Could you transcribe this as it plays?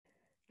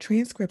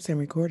Transcripts and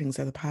recordings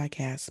of the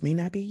podcast may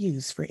not be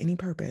used for any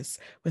purpose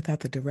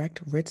without the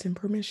direct written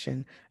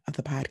permission of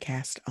the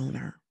podcast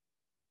owner.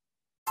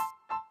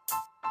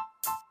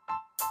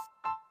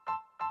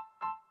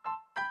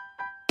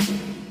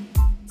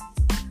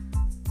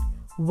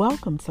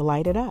 Welcome to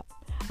Light It Up,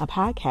 a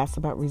podcast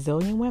about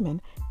resilient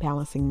women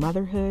balancing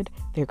motherhood,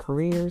 their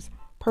careers,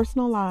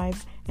 personal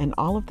lives, and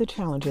all of the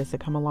challenges that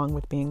come along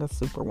with being a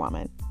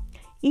superwoman.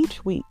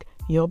 Each week,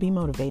 you'll be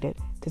motivated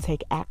to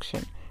take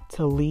action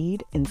to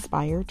lead,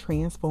 inspire,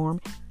 transform,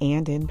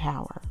 and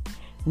empower.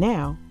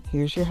 Now,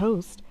 here's your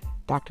host,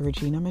 Dr.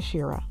 Regina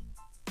Mashira.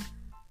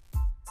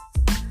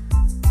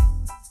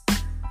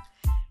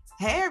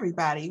 Hey,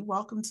 everybody.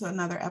 Welcome to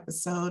another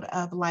episode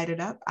of Light It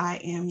Up. I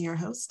am your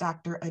host,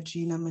 Dr.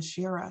 Regina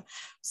Mashira.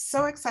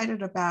 So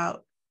excited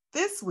about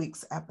this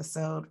week's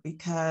episode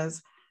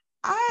because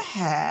I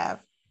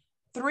have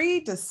three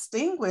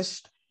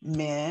distinguished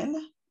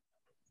men.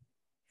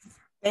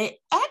 They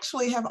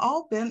actually have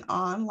all been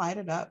on Light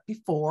It Up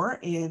before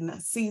in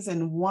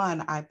season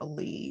 1, I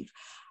believe,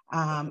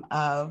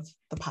 of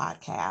the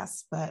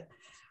podcast. But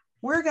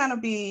we're going to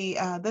be,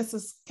 this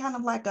is kind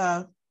of like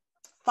a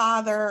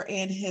father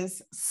and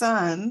his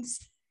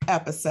sons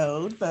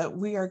episode, but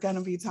we are going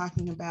to be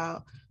talking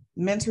about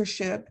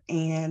mentorship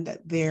and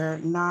their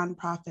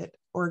nonprofit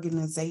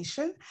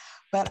organization.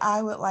 But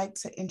I would like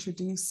to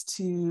introduce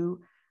to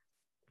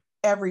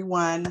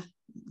everyone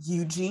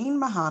Eugene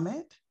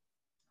Muhammad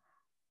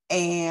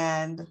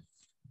and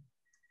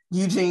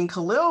Eugene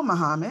Khalil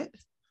Muhammad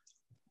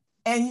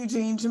and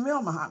Eugene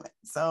Jamil Muhammad.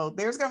 So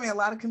there's going to be a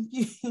lot of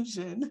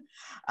confusion.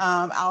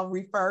 I'll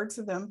refer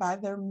to them by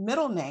their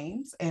middle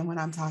names. And when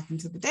I'm talking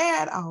to the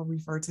dad, I'll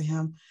refer to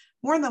him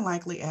more than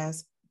likely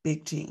as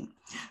Big Gene.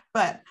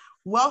 But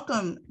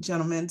welcome,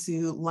 gentlemen,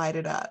 to Light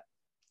It Up.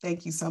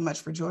 Thank you so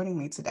much for joining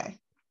me today.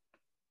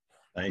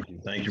 Thank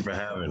you. Thank you for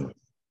having me.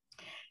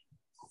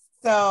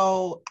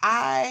 So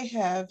I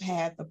have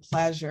had the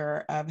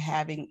pleasure of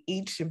having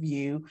each of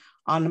you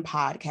on the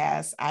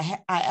podcast. I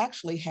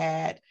actually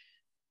had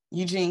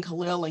Eugene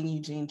Khalil and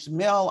Eugene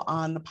Jamil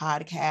on the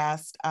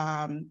podcast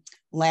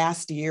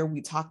last year.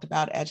 We talked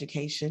about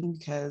education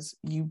because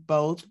you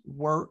both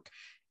work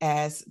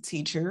as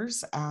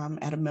teachers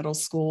at a middle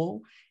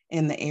school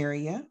in the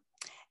area.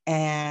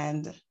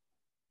 And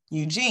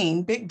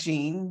Eugene, Big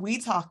Gene, we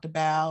talked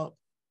about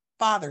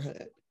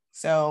fatherhood.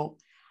 So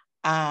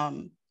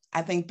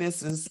I think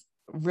this is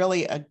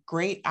really a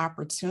great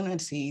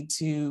opportunity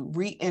to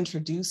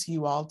reintroduce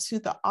you all to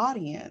the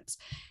audience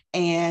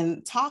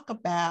and talk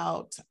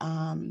about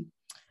the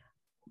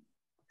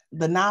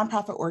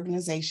nonprofit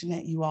organization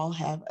that you all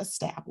have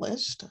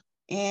established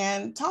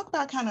and talk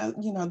about kind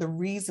of, the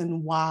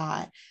reason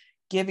why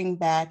giving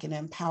back and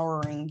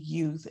empowering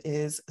youth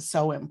is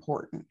so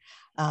important.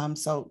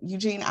 So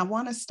Eugene, I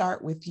want to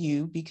start with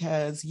you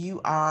because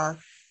you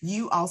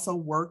also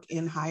work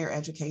in higher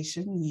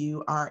education.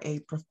 You are a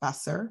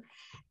professor.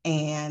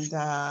 And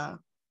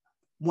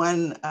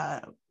one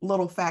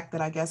little fact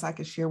that I guess I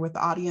could share with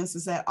the audience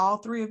is that all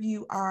three of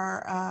you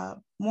are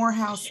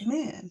Morehouse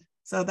men.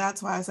 So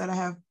that's why I said I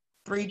have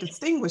three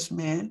distinguished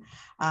men,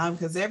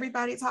 because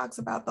everybody talks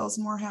about those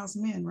Morehouse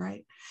men,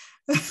 right?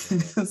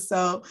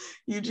 So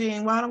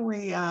Eugene, why don't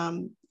we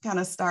kind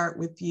of start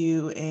with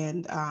you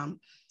and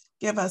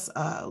give us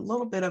a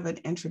little bit of an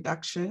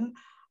introduction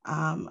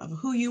of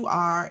who you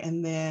are,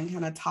 and then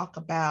kind of talk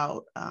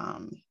about,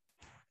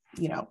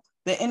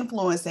 the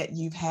influence that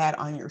you've had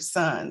on your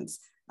sons.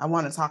 I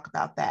want to talk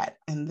about that,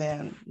 and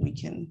then we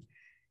can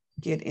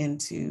get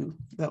into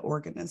the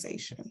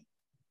organization.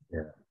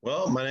 Yeah.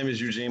 Well, my name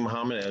is Eugene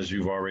Muhammad, as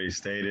you've already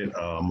stated.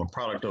 I'm a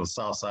product of the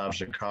South Side of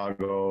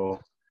Chicago.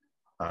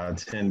 I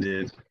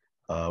attended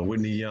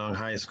Whitney Young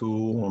High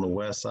School on the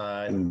West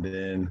Side, and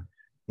then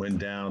went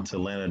down to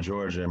Atlanta,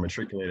 Georgia, and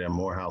matriculated at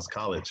Morehouse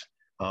College.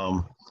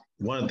 One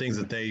of the things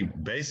that they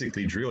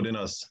basically drilled in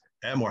us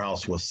at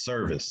Morehouse was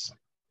service.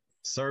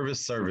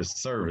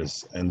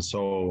 And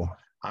so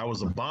I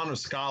was a Bonner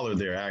Scholar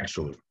there,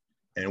 actually.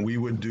 And we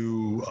would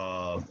do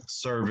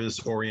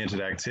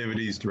service-oriented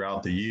activities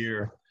throughout the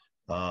year.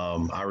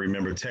 I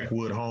remember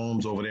Techwood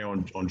Homes over there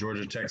on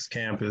Georgia Tech's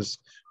campus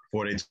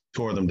before they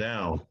tore them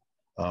down.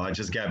 I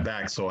just got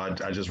back, so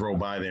I just rode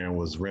by there and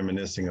was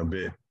reminiscing a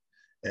bit.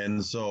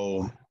 And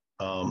so,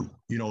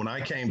 when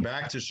I came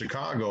back to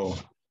Chicago,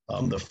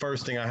 the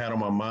first thing I had on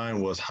my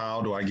mind was,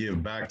 how do I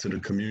give back to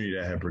the community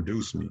that had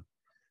produced me?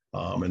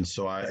 And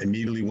so I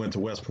immediately went to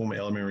West Puma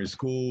Elementary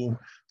School,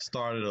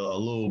 started a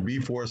little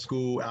before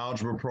school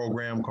algebra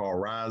program called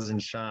Rise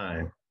and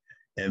Shine.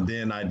 And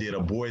then I did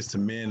a Boys to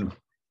Men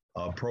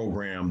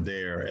program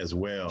there as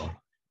well.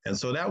 And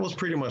so that was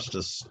pretty much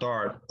the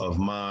start of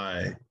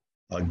my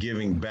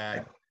giving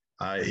back.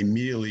 I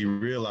immediately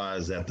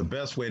realized that the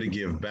best way to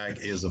give back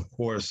is, of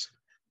course,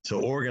 to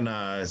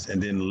organize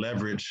and then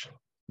leverage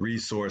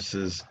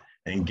resources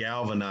and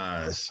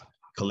galvanize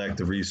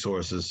collective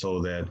resources so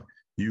that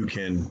you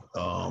can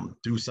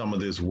do some of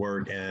this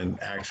work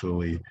and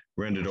actually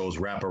render those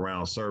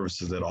wraparound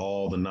services that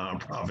all the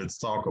nonprofits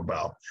talk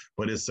about.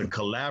 But it's a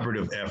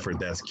collaborative effort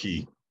that's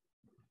key.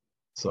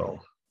 So.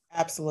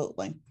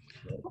 Absolutely.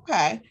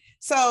 Okay.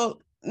 So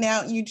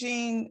now,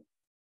 Eugene,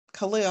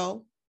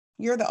 Khalil,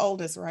 you're the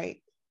oldest, right?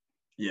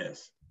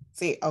 Yes.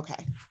 See,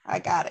 okay, I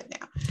got it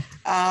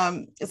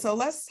now. So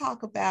let's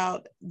talk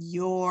about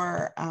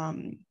your,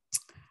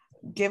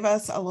 give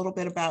us a little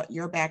bit about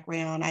your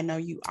background. I know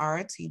you are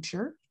a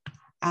teacher,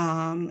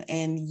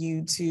 and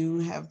you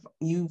two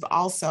you've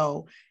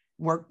also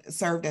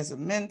served as a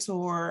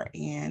mentor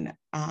and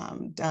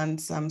done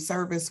some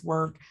service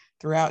work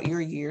throughout your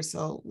years.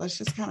 So let's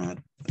just kind of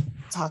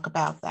talk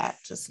about that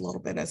just a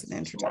little bit as an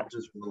introduction. I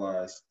just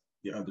realized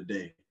the other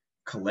day,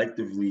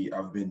 collectively,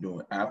 I've been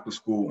doing after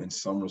school and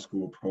summer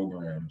school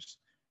programs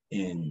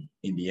in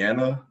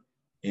Indiana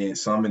and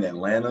some in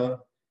Atlanta.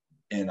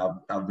 And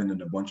I've been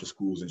in a bunch of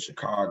schools in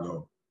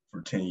Chicago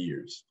for 10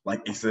 years.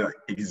 Like it's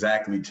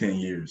exactly 10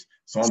 years.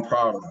 So I'm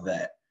proud of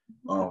that.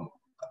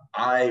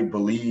 I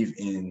believe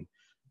in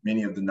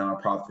many of the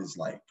nonprofits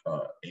like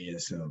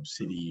ASM,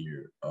 City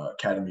Year,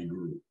 Academy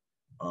Group,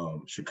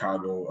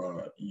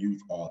 Chicago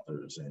Youth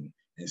Authors, and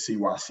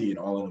CYC, and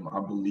all of them.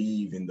 I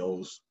believe in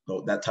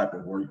that type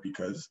of work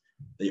because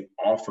they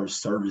offer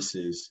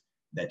services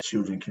that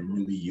children can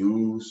really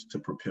use to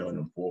propel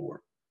them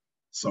forward.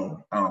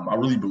 So I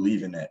really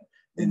believe in that.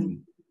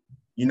 And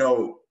you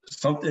know,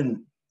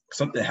 something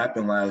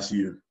happened last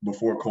year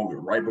before COVID,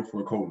 right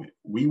before COVID.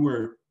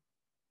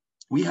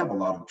 We have a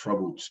lot of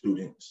troubled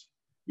students.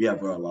 We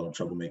have a lot of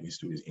troublemaking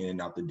students in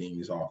and out the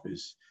dean's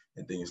office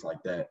and things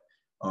like that.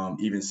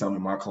 Even some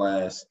in my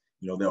class,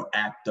 you know, they'll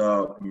act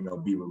up, you know,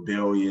 be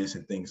rebellious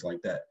and things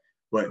like that.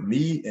 But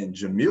me and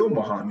Jamil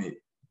Muhammad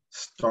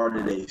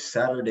started a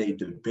Saturday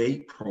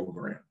debate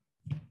program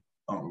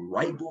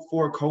right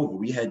before COVID.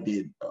 We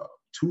did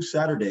 2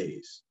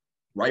 Saturdays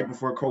right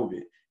before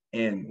COVID.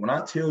 And when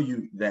I tell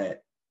you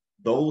that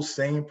those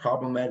same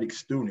problematic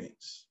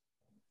students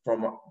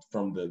from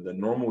the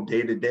normal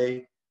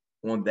day-to-day,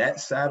 on that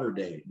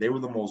Saturday, they were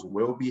the most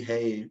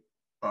well-behaved,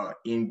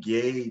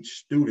 engaged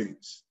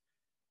students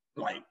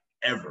like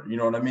ever, you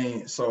know what I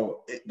mean?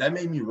 So that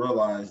made me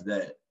realize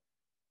that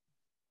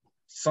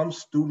some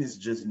students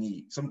just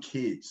need, some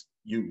kids,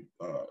 you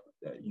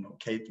know,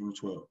 K through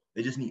 12,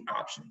 they just need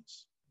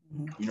options,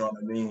 you know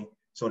what I mean?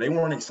 So they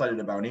weren't excited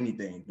about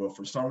anything, but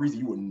for some reason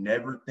you would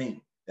never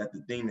think that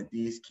the thing that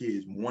these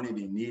kids wanted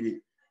and needed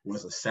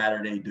was a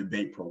Saturday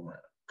debate program,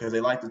 because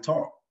they like to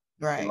talk,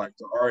 right? They like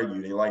to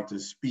argue, they like to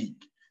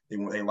speak,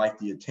 they like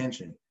the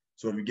attention.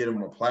 So if you get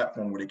them a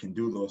platform where they can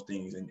do those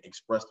things and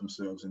express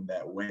themselves in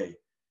that way,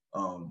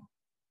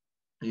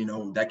 you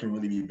know, that can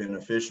really be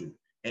beneficial.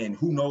 And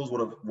who knows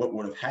what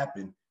would have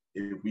happened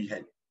if we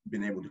had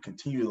been able to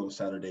continue those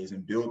Saturdays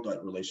and build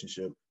that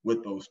relationship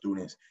with those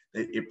students.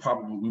 We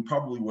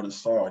probably would have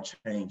saw a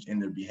change in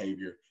their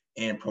behavior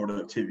and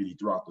productivity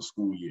throughout the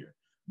school year.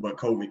 But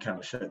COVID kind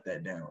of shut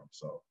that down.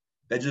 So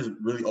that just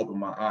really opened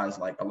my eyes.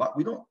 Like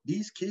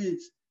these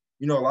kids,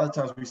 you know, a lot of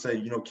times we say,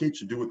 you know, kids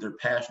should do what they're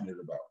passionate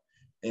about.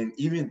 And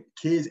even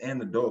kids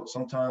and adults,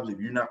 sometimes if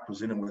you're not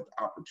presented with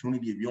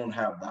opportunity, if you don't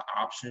have the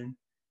option,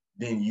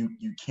 then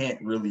you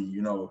can't really,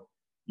 you know,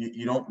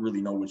 you don't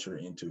really know what you're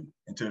into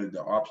until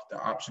the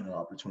option or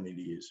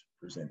opportunity is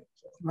presented.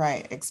 So.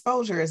 Right.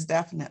 Exposure is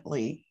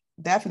definitely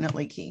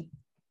key.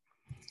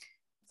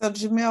 So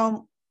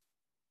Jamil,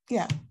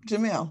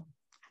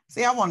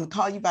 see, I want to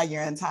call you by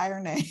your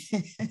entire name.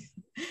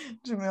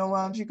 Jamil,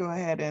 why don't you go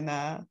ahead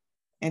and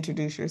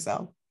introduce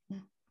yourself?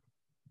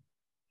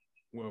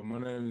 Well, my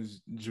name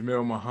is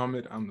Jamil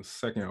Muhammad. I'm the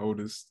second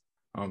oldest.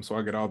 So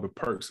I get all the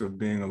perks of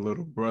being a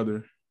little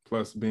brother,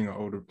 plus being an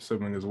older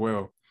sibling as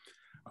well.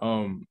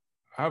 I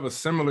have a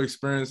similar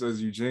experience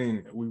as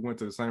Eugene. We went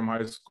to the same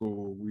high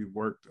school. We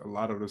worked a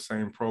lot of the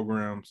same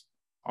programs,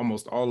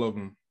 almost all of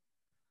them,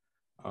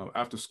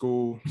 after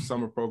school,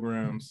 summer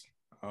programs.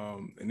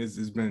 And it's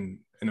been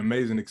an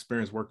amazing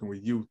experience working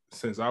with youth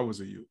since I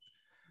was a youth.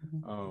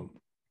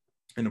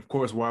 And of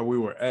course, while we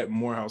were at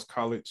Morehouse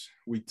College,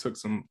 we took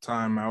some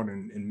time out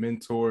and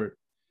mentored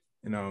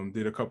and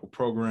did a couple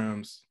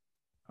programs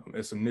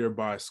at some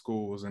nearby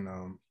schools. And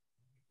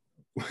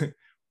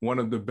one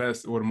of the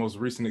best or the most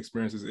recent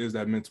experiences is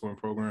that mentoring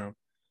program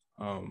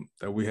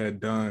that we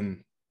had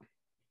done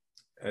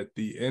at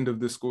the end of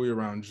this school year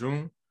around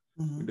June.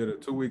 We did a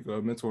 2-week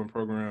mentoring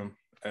program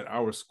at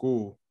our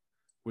school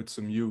with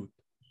some youth.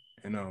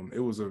 And it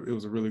was a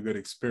really good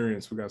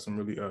experience. We got some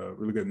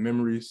really good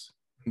memories.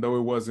 Though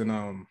it wasn't,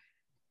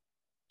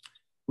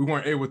 we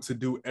weren't able to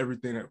do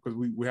everything because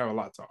we have a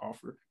lot to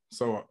offer.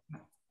 So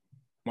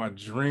my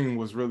dream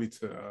was really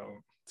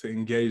to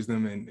engage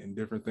them in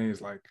different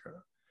things like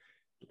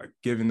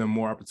giving them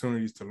more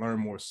opportunities to learn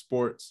more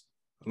sports,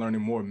 learning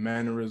more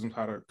mannerisms,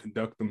 how to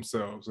conduct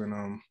themselves.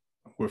 And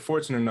we're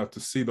fortunate enough to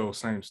see those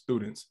same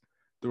students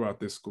throughout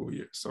this school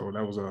year. So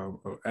that was a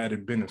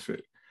added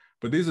benefit.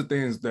 But these are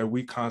things that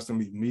we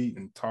constantly meet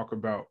and talk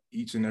about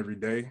each and every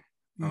day.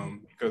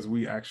 Because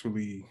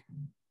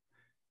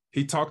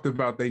he talked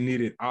about they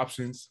needed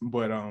options,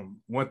 but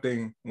one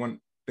thing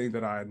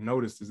that I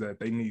noticed is that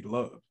they need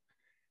love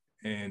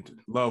and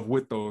love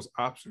with those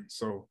options.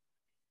 So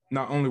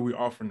not only we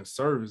offering the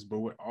service, but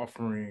we're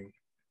offering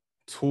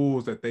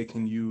tools that they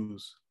can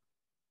use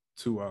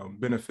to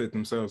benefit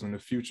themselves in the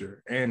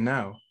future and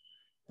now.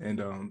 And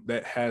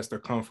that has to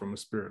come from a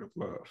spirit of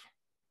love.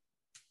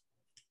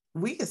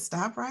 We could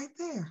stop right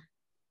there.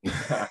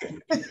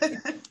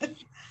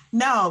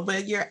 No,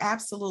 but you're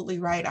absolutely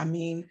right. I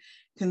mean,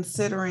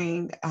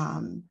 considering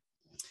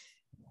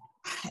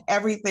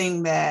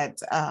everything that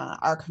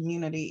our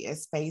community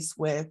is faced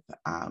with,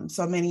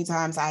 so many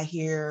times I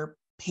hear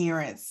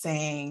parents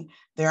saying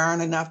there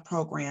aren't enough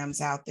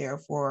programs out there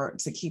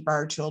to keep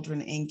our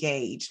children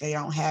engaged. They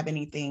don't have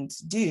anything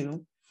to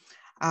do.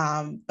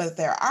 But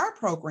there are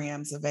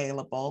programs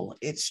available.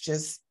 It's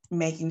just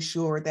making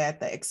sure that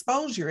the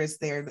exposure is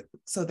there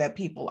so that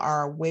people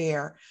are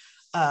aware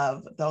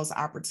of those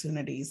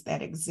opportunities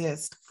that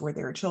exist for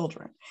their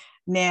children.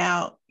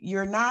 Now,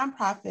 your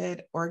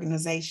nonprofit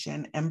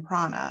organization,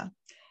 Imprana,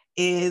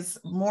 is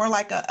more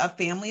like a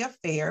family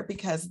affair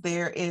because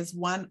there is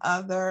one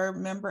other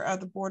member of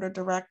the board of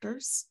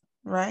directors,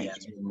 right?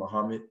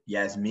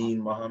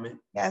 Yasmin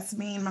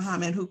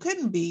Muhammad, who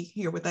couldn't be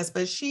here with us,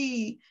 but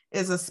she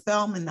is a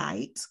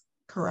Spelmanite,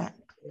 correct?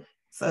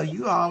 So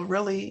you all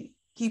really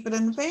keep it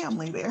in the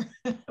family there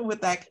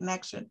with that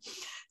connection.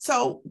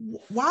 So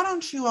why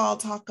don't you all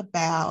talk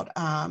about,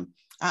 I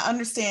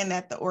understand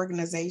that the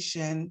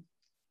organization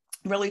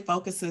really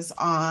focuses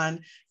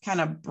on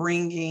kind of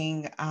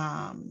bringing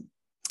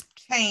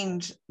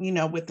change,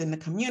 within the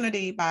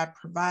community by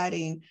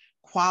providing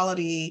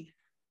quality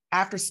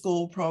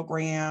after-school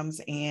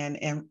programs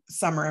and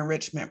summer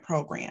enrichment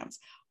programs.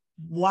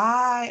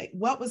 What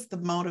was the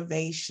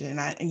motivation?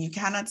 And you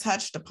kind of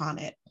touched upon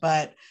it,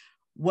 but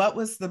what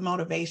was the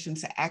motivation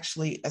to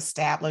actually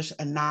establish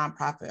a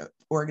nonprofit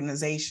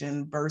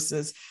organization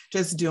versus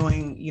just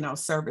doing,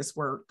 service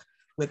work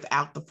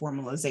without the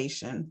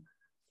formalization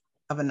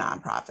of a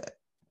nonprofit?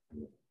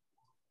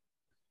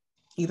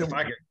 Either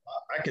way.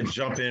 I could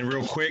jump in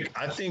real quick.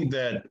 I think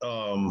that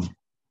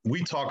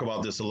we talk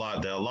about this a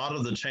lot, that a lot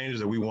of the changes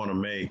that we want to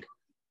make,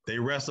 they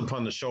rest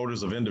upon the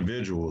shoulders of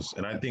individuals.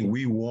 And I think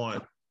we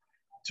want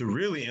to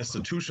really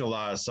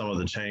institutionalize some of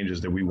the changes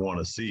that we want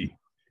to see.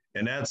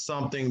 And that's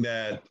something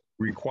that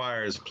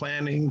requires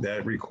planning,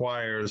 that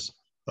requires,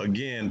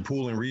 again,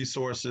 pooling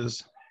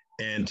resources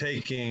and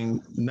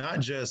taking not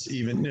just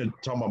even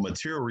talking about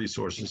material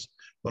resources,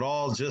 but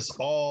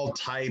all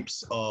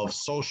types of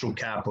social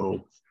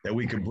capital that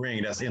we could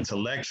bring, that's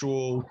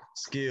intellectual,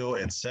 skill,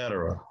 et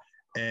cetera.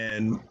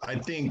 And I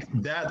think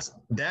that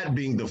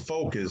being the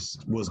focus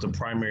was the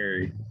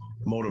primary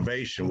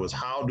motivation, was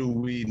how do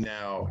we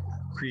now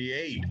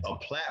create a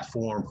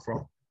platform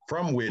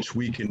from which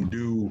we can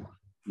do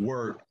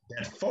work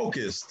that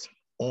focused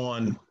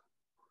on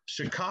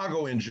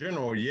Chicago in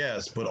general,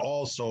 yes, but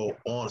also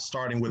on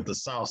starting with the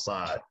South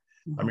Side.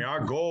 I mean,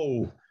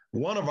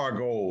 one of our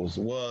goals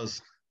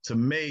was to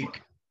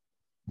make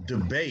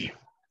debate,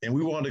 and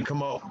we wanted to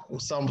come up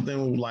with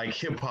something like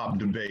hip hop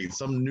debate,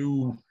 some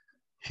new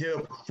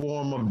hip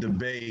form of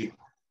debate.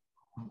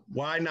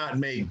 Why not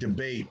make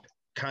debate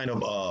kind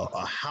of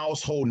a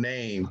household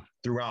name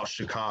throughout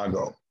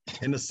Chicago?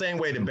 In the same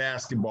way that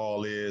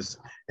basketball is,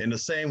 in the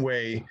same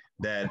way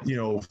that,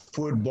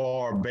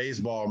 football or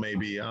baseball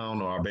maybe, I don't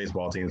know, our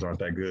baseball teams aren't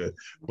that good,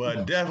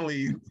 but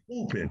definitely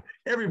hooping.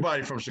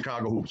 Everybody from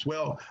Chicago hoops.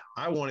 Well,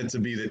 I want it to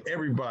be that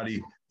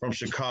everybody from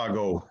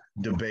Chicago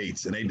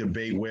debates, and they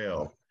debate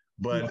well.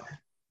 But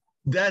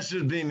that's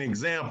just being an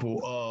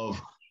example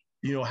of,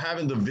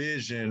 having the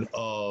vision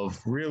of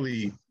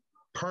really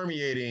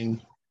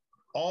permeating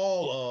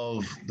all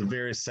of the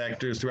various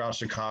sectors throughout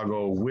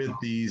Chicago with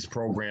these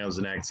programs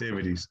and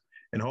activities.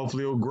 And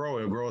hopefully it'll grow.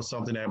 It'll grow as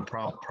something that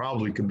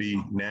probably could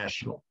be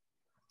national.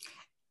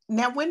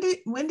 Now, when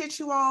did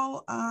you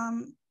all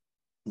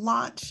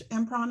launch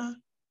Imprana?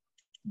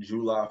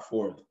 July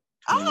 4th.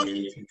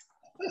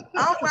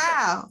 Oh,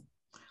 wow.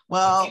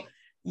 Well,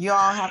 you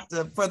all have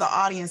to, for the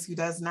audience who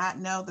does not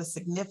know the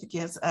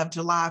significance of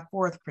July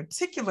 4th,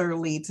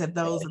 particularly to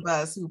those of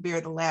us who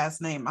bear the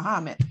last name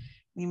Muhammad,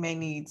 we may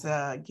need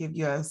to give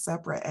you a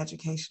separate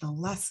educational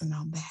lesson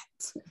on that.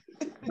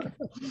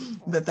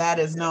 But that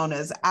is known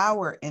as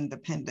our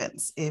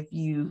independence, if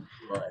you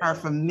are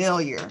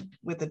familiar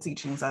with the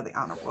teachings of the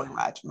Honorable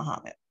Elijah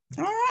Muhammad.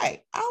 All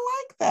right,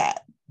 I like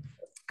that.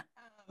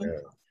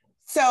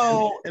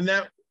 So, and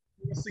that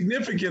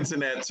significance in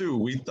that too.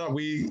 We thought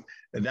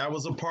that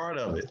was a part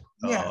of it.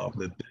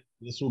 That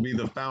this will be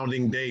the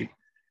founding date,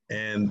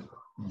 and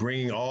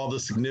bringing all the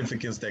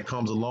significance that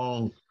comes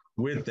along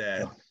with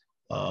that.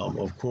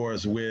 Of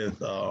course,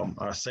 with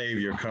our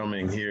Savior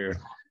coming here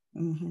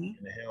in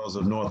the hills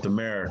of North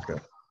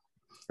America,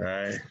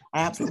 right?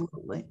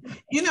 Absolutely.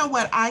 You know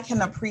what I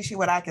can appreciate,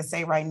 what I can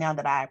say right now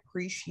that I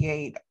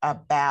appreciate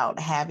about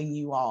having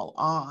you all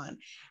on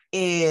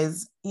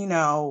is,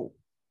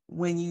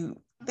 when you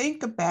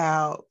think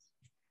about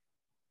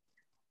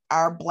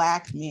our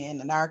Black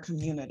men and our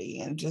community,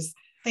 and just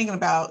thinking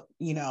about,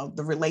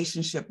 the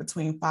relationship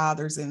between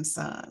fathers and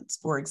sons,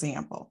 for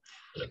example.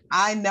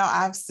 I know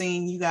I've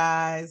seen you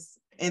guys,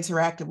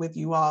 interacted with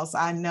you all, so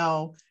I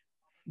know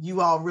you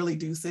all really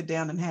do sit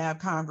down and have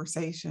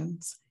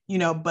conversations, you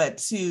know, but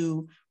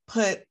to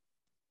put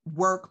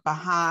work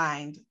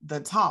behind the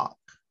talk,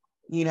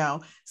 you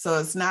know, so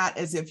it's not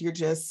as if you're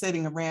just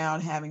sitting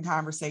around having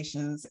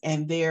conversations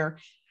and there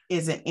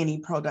isn't any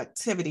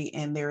productivity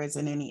and there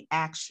isn't any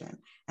action.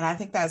 And I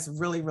think that's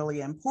really,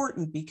 really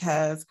important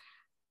because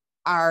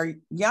our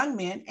young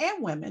men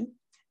and women,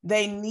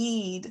 they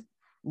need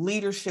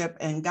leadership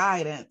and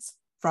guidance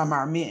from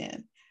our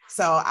men.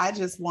 So I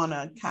just want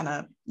to kind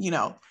of, you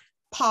know,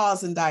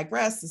 pause and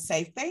digress to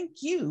say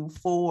thank you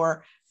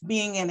for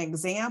being an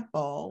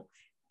example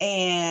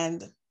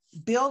and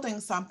building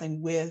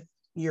something with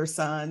your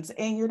sons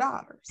and your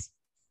daughters.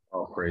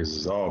 All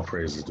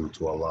praises due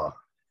to Allah.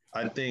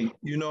 I think,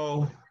 you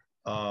know,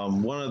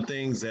 one of the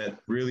things that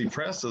really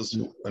pressed us,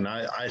 and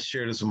I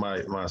share this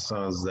with my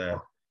sons, that,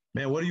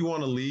 man, what do you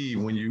want to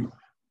leave when you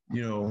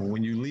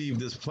leave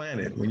this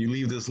planet, when you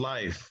leave this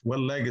life? What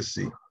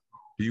legacy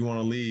do you want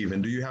to leave?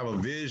 And do you have a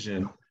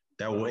vision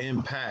that will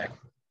impact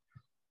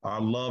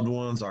our loved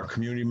ones, our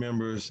community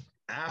members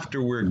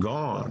after we're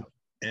gone?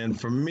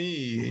 And for me,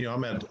 you know,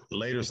 I'm at a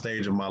later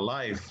stage of my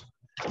life.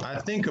 I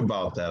think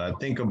about that. I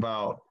think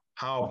about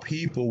how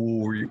people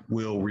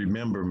will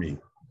remember me.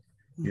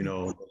 You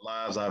know, the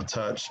lives I've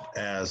touched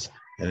as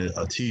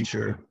a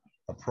teacher,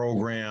 a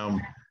program,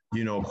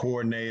 you know,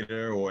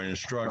 coordinator or an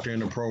instructor in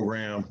the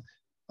program.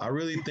 I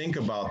really think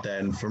about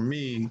that. And for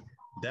me,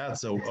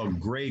 that's a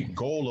great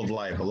goal of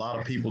life. A lot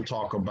of people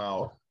talk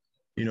about,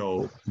 you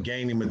know,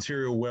 gaining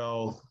material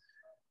wealth,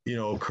 you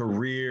know,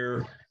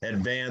 career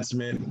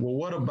advancement. Well,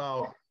 what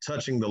about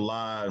touching the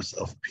lives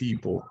of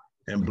people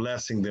and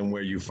blessing them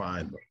where you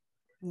find them?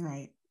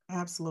 Right.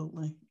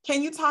 Absolutely.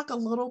 Can you talk a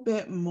little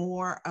bit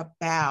more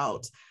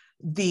about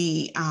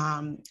the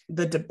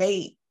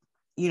debate,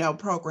 you know,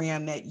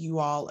 program that you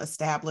all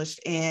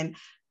established and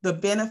the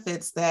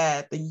benefits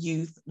that the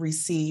youth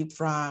received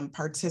from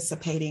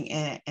participating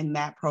in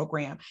that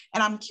program?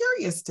 And I'm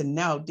curious to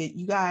know, did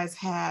you guys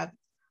have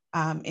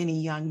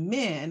any young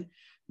men?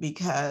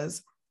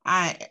 Because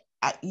I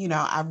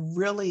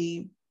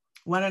really,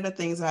 one of the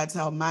things that I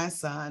tell my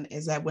son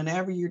is that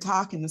whenever you're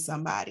talking to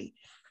somebody,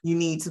 you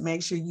need to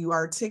make sure you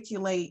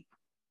articulate,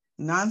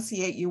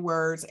 enunciate your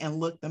words, and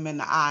look them in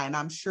the eye. And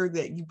I'm sure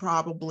that you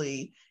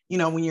probably, you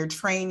know, when you're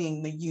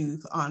training the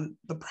youth on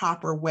the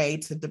proper way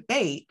to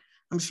debate,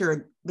 I'm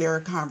sure there are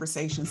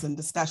conversations and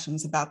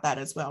discussions about that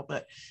as well.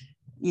 But,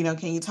 you know,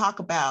 can you talk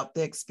about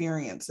the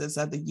experiences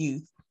of the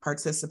youth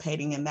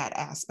participating in that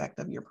aspect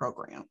of your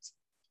programs?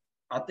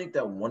 I think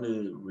that one of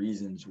the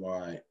reasons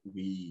why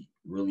we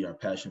really are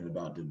passionate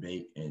about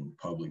debate and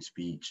public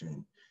speech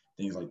and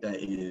things like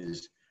that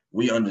is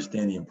we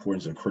understand the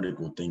importance of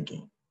critical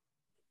thinking,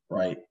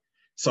 right?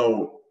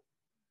 So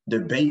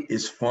debate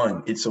is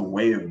fun. It's a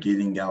way of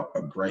getting out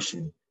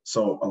aggression.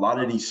 So a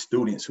lot of these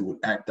students who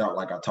act out,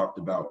 like I talked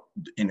about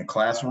in the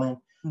classroom,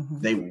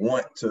 they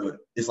want to,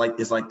 it's like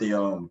they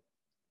want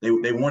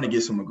to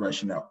get some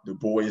aggression out, the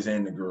boys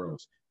and the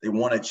girls. They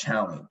want a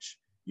challenge,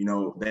 you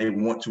know, they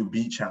want to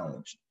be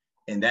challenged.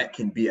 And that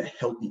can be a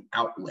healthy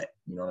outlet,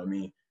 you know what I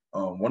mean?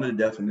 One of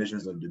the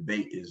definitions of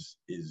debate is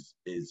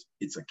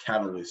it's a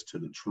catalyst to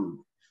the truth.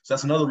 So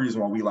that's another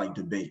reason why we like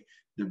debate.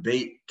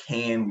 Debate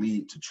can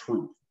lead to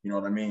truth, you know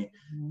what I mean?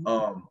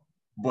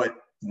 But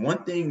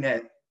one thing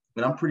that,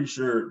 and I'm pretty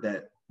sure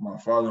that my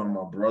father and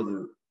my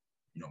brother,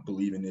 you know,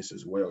 believe in this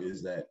as well,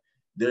 is that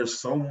there's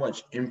so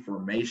much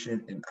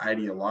information and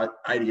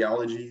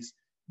ideologies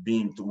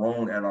being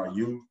thrown at our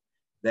youth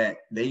that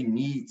they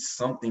need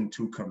something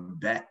to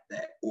combat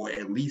that, or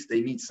at least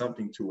they need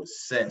something to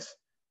assess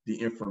the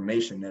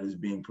information that is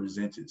being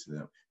presented to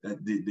them,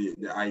 that the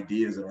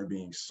ideas that are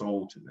being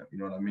sold to them, you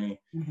know what I mean?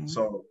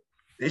 So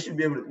they should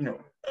be able to, you know,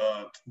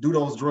 do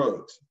those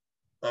drugs.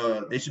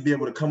 They should be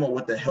able to come up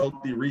with a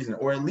healthy reason,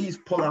 or at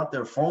least pull out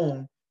their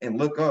phone and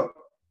look up,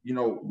 you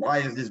know, why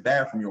is this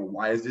bad for me? Or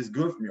why is this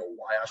good for me? Or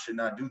why I should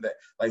not do that?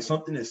 Like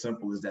something as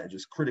simple as that,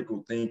 just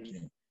critical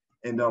thinking.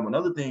 And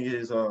another thing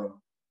is, I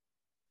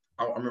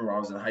remember I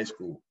was in high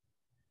school.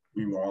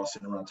 We were all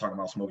sitting around talking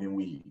about smoking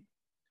weed.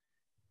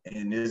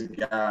 And this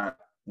guy,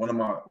 one of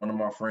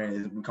my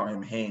friends, we call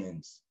him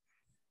Hands.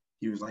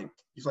 He's like,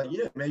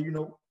 yeah, man, you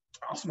know,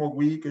 I'll smoke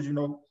weed because, you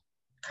know,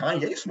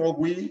 Kanye smoked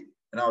weed.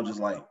 And I was just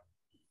like,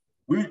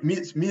 me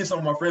and some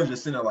of my friends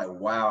just sitting there like,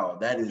 wow,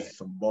 that is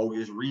some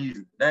bogus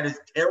reason. That is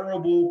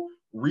terrible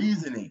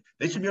reasoning.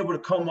 They should be able to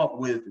come up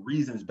with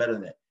reasons better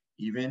than that.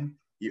 Even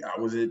I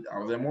was at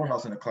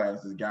Morehouse in a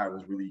class. This guy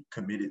was really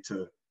committed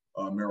to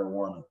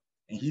marijuana,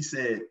 and he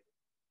said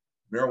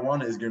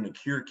marijuana is going to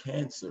cure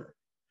cancer.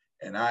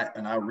 And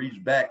I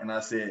reached back and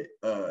I said,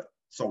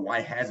 so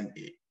why hasn't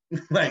it?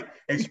 Like,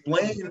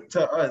 explain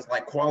to us,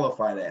 like,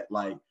 qualify that,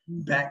 like,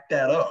 back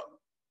that up.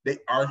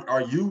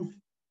 Our youth,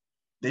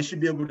 they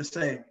should be able to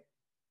say,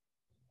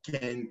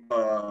 they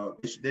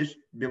should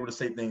be able to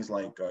say things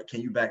like,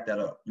 can you back that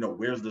up? You know,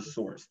 where's the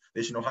source?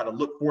 They should know how to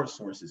look for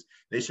sources.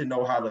 They should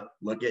know how to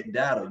look at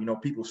data. You know,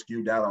 people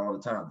skew data all the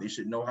time. They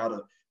should know how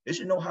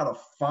to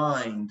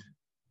find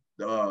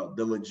the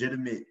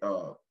legitimate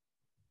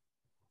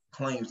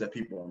claims that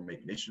people are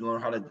making. They should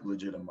learn how to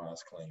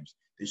legitimize claims.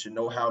 They should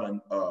know how to,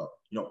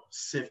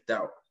 sift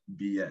out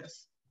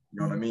BS. You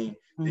know what I mean?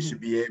 Mm-hmm. They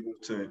should be able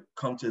to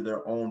come to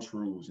their own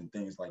truths and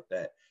things like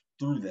that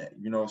through that,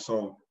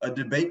 so a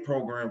debate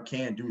program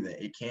can do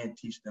that. It can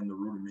teach them the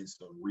rudiments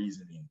of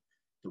reasoning,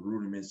 the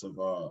rudiments of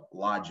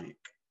logic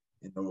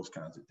and those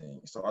kinds of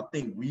things. So I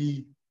think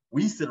we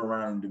sit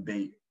around and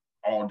debate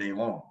all day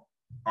long.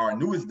 Our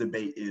newest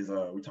debate is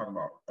we're talking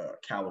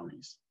about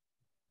calories.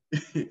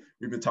 We've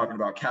been talking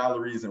about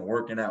calories and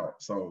working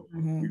out. So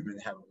we've been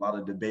having a lot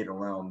of debate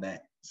around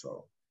that.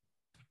 So.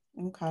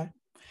 Okay.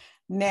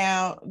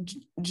 Now,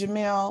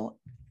 Jamil,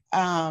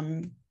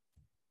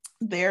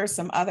 there are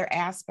some other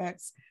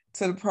aspects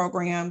to the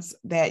programs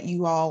that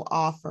you all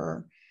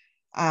offer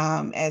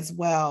as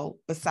well,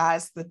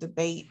 besides the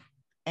debate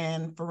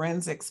and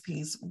forensics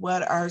piece.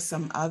 What are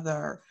some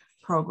other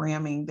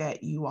programming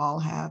that you all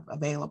have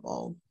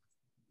available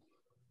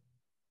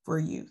for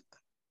youth?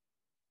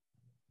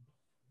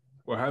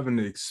 Well, having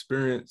the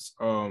experience,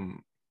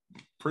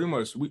 pretty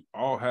much we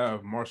all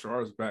have martial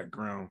arts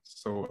backgrounds.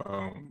 So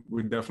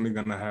we're definitely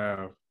gonna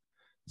have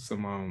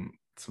some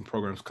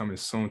programs coming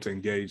soon to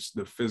engage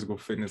the physical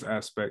fitness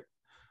aspect.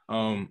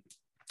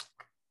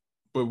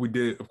 But we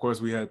did, of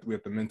course, we had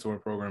the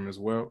mentoring program as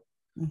well.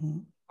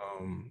 And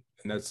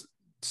that's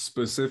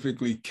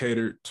specifically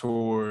catered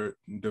toward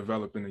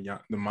developing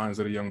the minds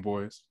of the young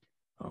boys,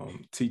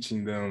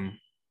 teaching them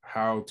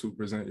how to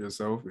present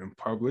yourself in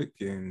public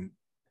and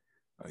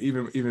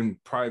even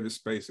private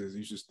spaces.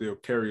 You should still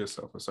carry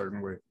yourself a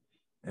certain way.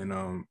 And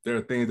there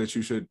are things that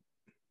you should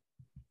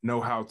know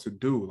how to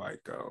do.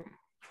 Like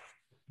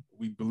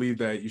we believe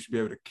that you should be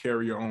able to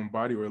carry your own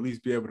body, or at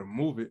least be able to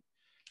move it.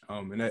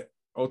 And that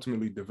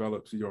ultimately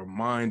develops your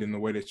mind in the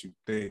way that you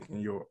think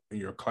in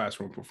your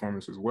classroom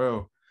performance as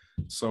well.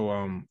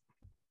 So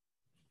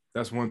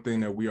that's one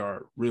thing that we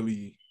are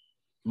really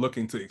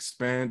looking to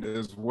expand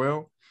as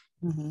well.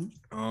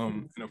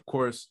 And of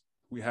course,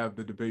 we have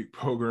the debate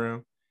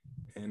program.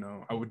 And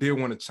I did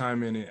want to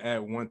chime in and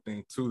add one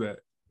thing to that.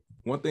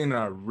 One thing that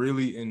I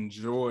really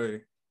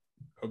enjoy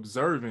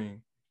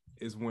observing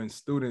is when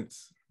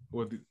students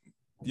or the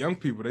young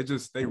people,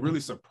 they really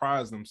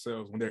surprise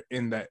themselves when they're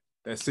in that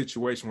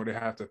situation where they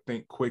have to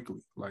think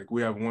quickly. Like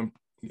we have one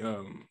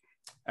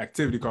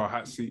activity called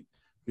Hot Seat.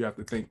 You have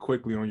to think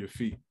quickly on your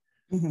feet.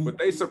 But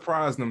they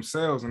surprise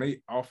themselves, and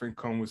they often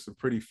come with some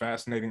pretty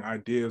fascinating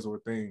ideas or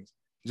things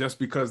just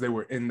because they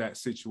were in that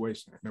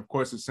situation. And of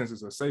course, since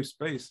it's a safe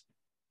space,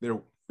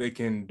 they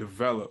can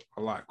develop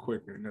a lot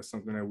quicker, and that's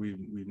something that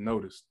we've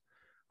noticed.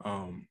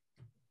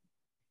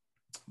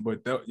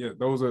 But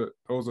those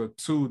are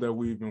two that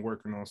we've been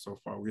working on so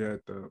far. We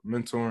had the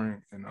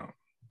mentoring and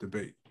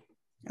debate.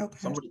 Okay.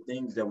 Some of the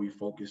things that we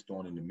focused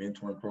on in the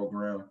mentoring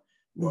program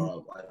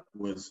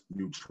was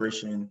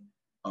nutrition,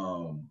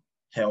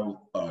 health,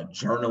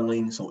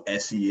 journaling, so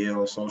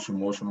SEL, social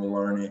emotional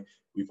learning.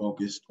 We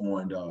focused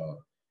on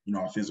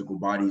our physical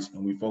bodies,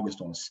 and we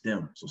focused on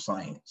STEM, so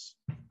science.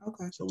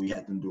 Okay. So we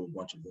had them do a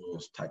bunch of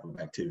those type of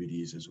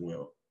activities as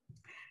well.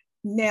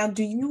 Now,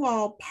 do you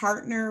all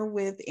partner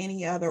with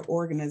any other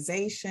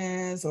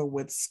organizations or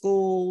with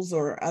schools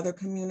or other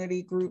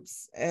community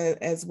groups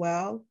as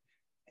well,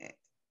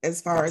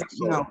 as far as,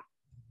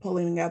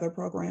 pulling together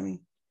programming?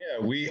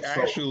 Yeah, we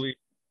actually,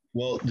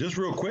 well, just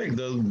real quick,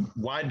 the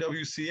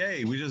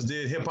YWCA, we just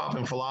did hip hop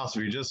and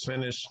philosophy, just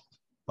finished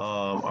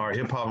our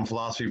hip hop and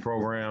philosophy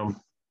program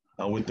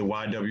with the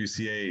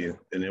YWCA,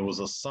 and it was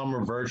a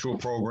summer virtual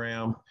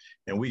program,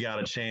 and we got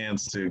a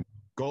chance to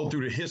go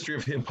through the history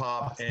of hip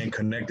hop and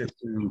connect it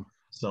to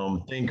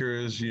some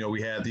thinkers.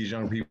 We had these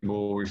young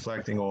people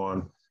reflecting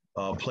on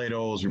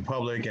Plato's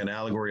Republic and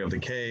Allegory of the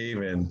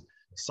Cave, and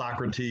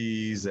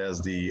Socrates as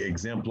the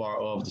exemplar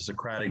of the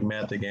Socratic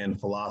method and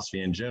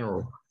philosophy in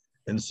general.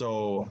 And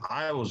so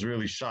I was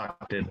really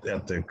shocked at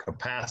the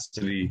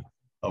capacity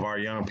of our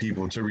young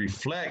people to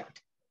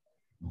reflect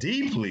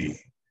deeply.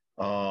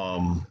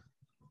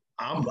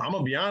 I'm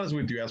gonna be honest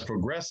with you, as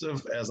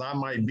progressive as I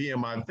might be in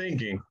my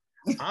thinking,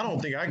 I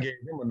don't think I gave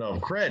them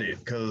enough credit,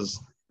 because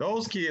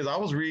those kids, I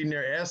was reading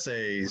their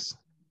essays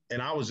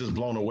and I was just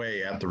blown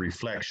away at the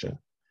reflection.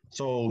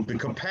 So the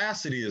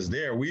capacity is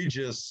there. We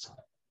just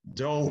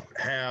don't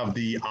have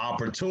the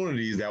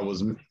opportunities that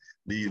was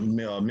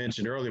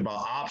mentioned earlier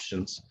about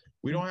options.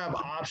 We don't have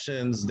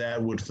options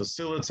that would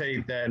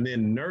facilitate that and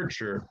then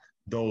nurture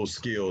those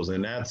skills.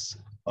 And that's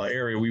an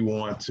area we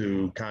want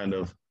to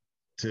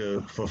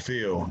to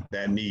fulfill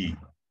that need.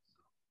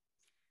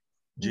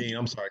 Gene,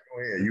 I'm sorry,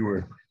 go ahead. You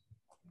were.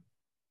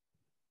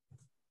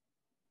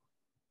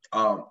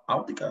 I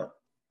don't think I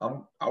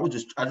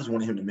just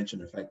wanted him to mention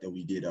the fact that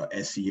we did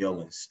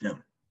SEL and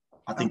STEM.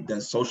 I think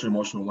that social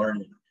emotional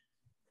learning,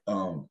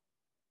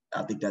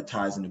 I think that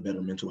ties into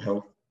better mental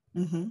health.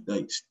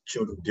 Like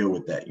children deal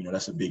with that,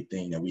 that's a big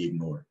thing that we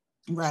ignore.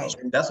 Right. So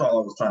that's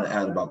all I was trying to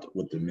add about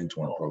with the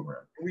mentoring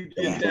program. We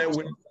did that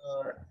with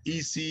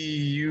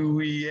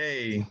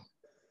ECUEA.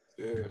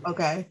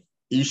 Okay.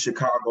 East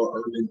Chicago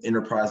Urban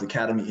Enterprise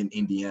Academy in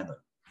Indiana.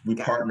 we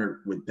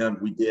partnered with them.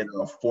 We did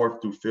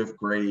 4th through 5th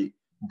grade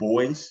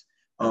boys.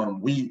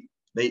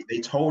 They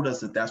told us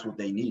that that's what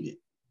they needed.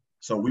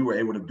 So we were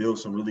able to build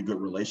some really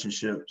good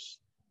relationships.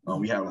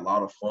 We had a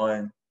lot of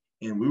fun,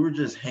 and we were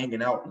just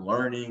hanging out,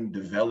 learning,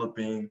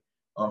 developing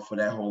for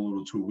that whole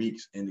little 2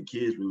 weeks. And the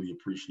kids really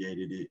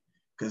appreciated it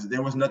because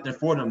there was nothing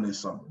for them this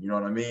summer. You know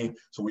what I mean?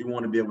 So we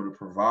want to be able to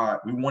provide.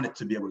 We wanted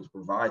to be able to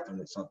provide them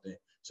with something.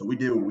 So we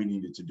did what we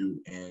needed to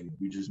do, and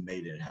we just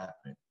made it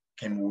happen.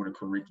 Came up with a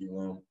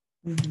curriculum,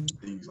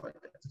 things like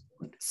that.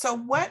 So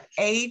what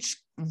age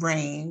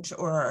range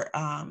or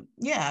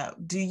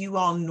do you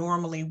all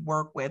normally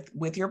work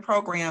with your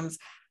programs?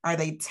 Are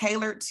they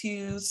tailored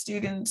to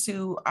students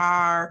who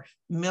are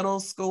middle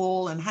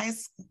school and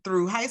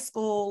through high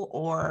school,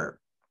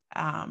 or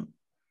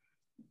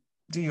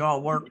do you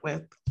all work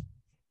with?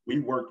 We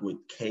worked with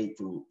K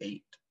through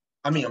 8.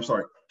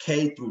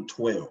 K through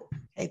 12.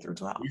 K through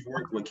 12. We've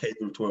worked with K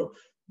through 12.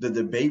 The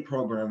debate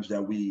programs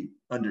that we,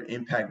 under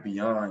Impact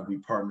Beyond, we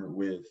partnered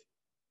with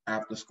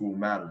After School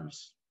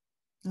Matters.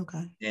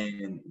 Okay.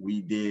 And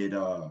we did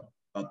a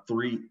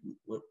 3,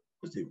 what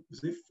was it?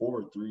 Was it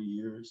 4 or 3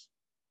 years?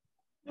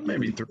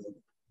 Maybe 3.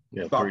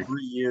 Yeah, about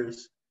 3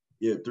 years.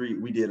 Yeah, 3.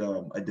 We did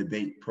a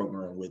debate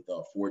program with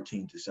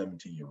 14 to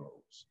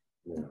 17-year-olds.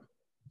 Yeah.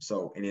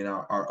 So, and then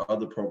our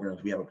other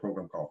programs, we have a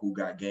program called Who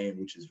Got Game,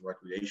 which is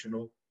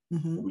recreational.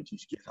 We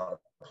teach kids how to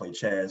play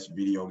chess,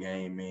 video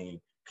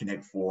gaming,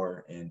 Connect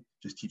Four, and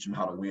just teach them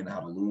how to win, how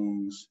to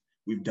lose.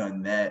 We've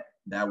done that.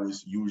 That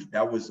was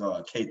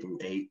K through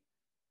 8,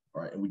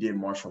 right? And we did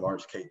martial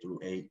arts K through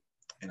 8.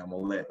 And I'm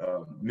gonna let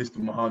Mr.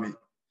 Muhammad.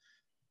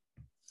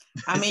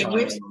 I mean,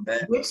 which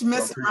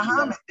Mr.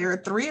 Muhammad? There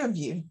are 3 of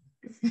you.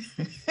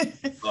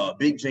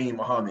 Big Gene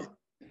Muhammad.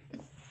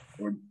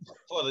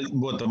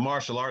 With the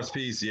martial arts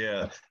piece,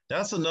 yeah,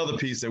 that's another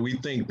piece that we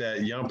think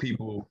that young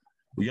people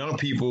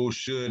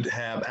should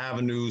have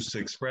avenues to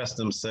express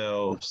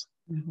themselves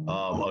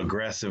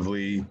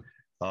aggressively,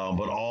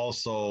 but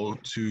also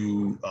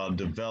to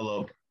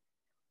develop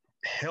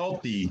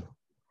healthy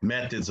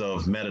methods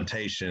of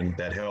meditation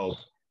that help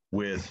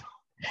with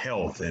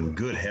health and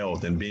good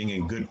health and being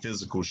in good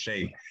physical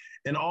shape,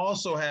 and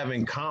also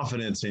having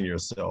confidence in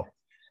yourself.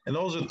 And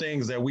those are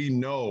things that we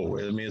know.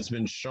 I mean, it's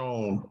been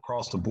shown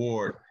across the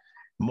board.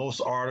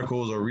 Most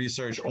articles or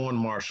research on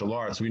martial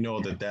arts, we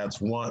know that that's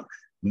one,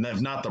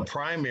 if not the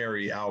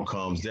primary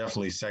outcomes,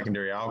 definitely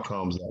secondary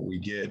outcomes that we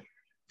get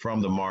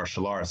from the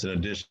martial arts, in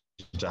addition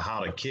to how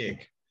to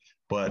kick,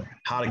 but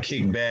how to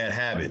kick bad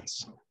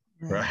habits,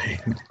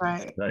 right?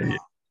 Right. Right.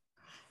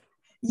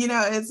 You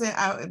know,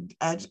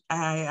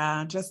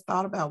 I just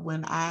thought about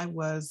when I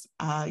was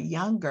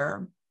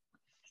younger,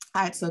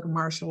 I took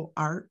martial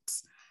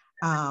arts.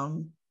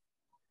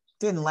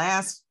 Didn't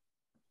last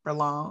for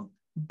long,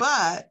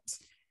 but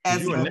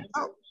as was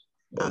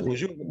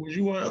you a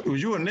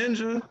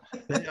ninja?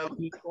 They have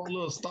these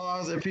little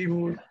stars that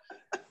people.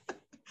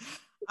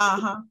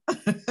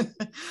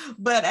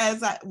 But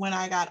when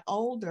I got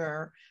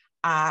older,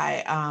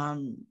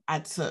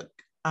 I took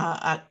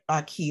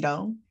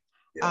Aikido.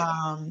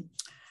 Yeah.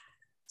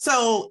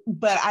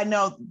 But I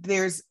know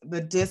there's the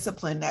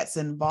discipline that's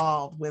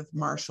involved with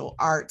martial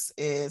arts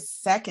is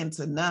second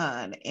to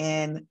none,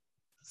 and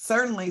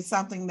certainly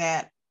something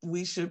that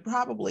we should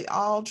probably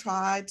all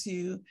try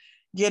to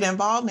get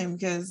involved in,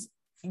 because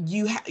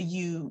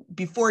you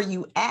before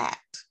you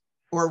act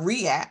or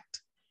react,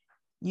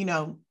 you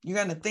know, you're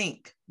going to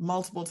think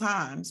multiple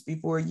times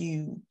before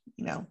you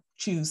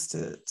choose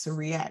to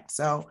react.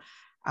 So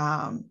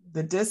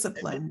the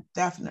discipline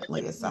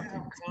definitely is something.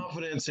 Have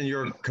confidence in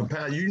your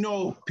capacity. You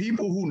know,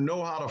 people who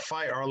know how to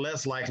fight are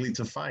less likely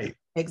to fight.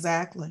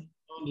 Exactly.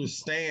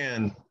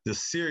 Understand the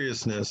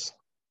seriousness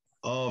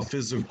of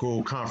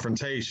physical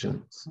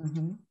confrontations.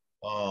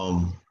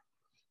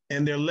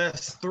 And they're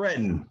less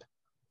threatened.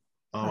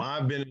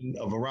 I've been in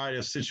a variety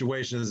of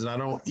situations and I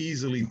don't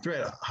easily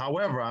threat.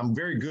 However, I'm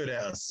very good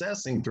at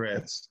assessing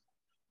threats,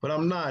 but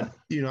I'm not,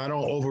 I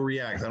don't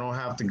overreact. I don't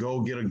have to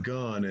go get a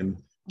gun and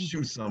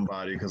shoot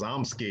somebody because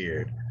I'm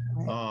scared.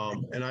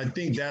 And I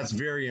think that's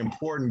very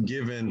important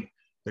given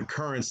the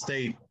current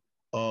state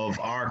of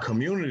our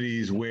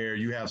communities, where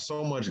you have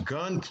so much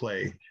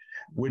gunplay,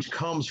 which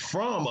comes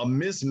from a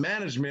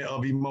mismanagement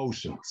of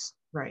emotions.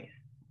 Right.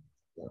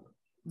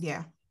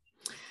 Yeah,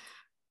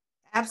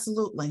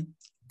 absolutely.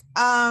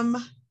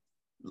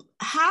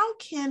 How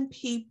can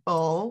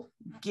people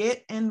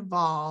get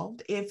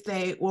involved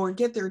or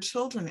get their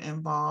children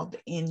involved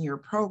in your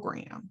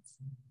programs?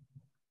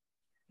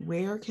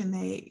 Where can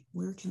they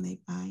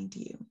find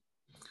you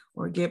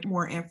or get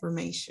more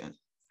information?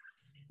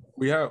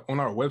 We have on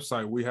our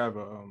website, we have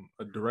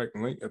a direct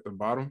link at the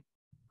bottom.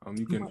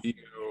 You can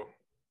email.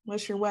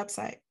 What's your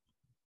website?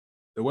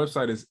 The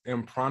website is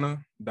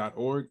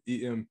emprana.org,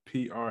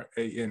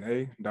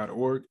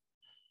 EMPRANA.org.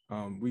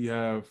 We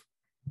have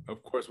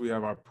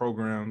our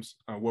programs,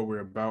 what we're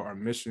about, our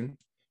mission,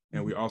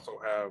 and we also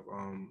have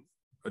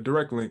a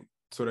direct link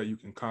so that you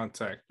can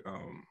contact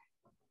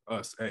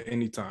us at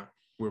any time.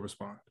 We'll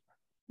respond.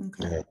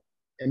 Okay.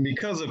 And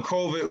because of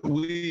COVID,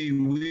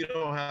 we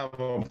don't have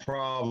a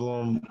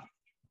problem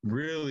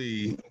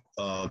really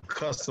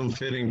custom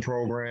fitting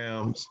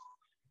programs.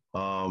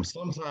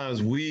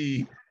 Sometimes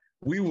we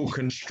will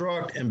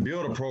construct and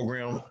build a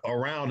program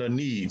around a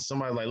need.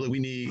 Somebody like, look, we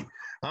need,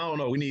 I don't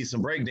know, we need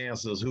some break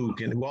dancers who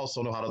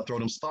also know how to throw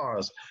them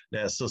stars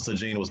that Sister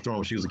Gina was throwing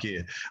when she was a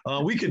kid.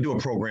 We could do a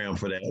program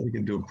for that. We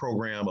could do a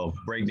program of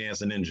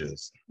breakdancing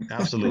ninjas.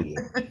 Absolutely.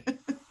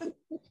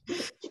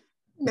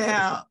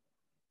 Now,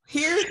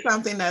 here's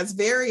something that's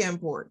very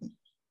important.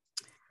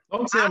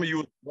 Don't tell me you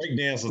was a break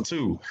dancer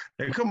too.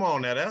 Hey, come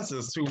on now, that's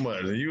just too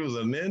much. You was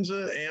a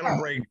ninja and a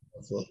break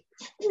dancer.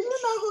 Do you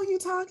know who you're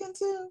talking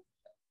to?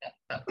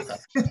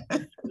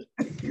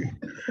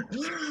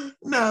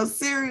 No,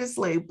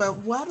 seriously. But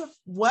what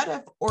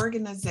if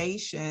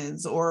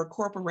organizations or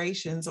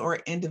corporations or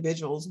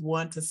individuals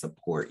want to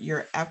support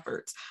your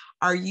efforts?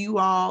 Are you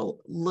all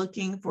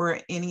looking for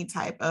any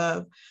type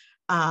of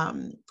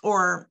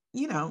or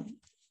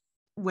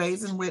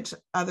ways in which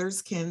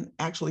others can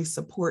actually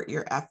support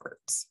your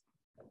efforts?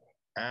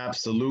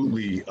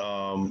 Absolutely.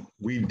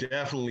 We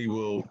definitely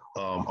will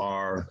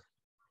are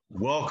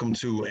welcome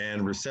to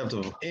and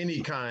receptive of any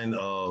kind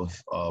of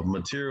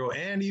material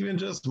and even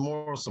just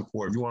moral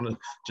support. If you want to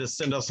just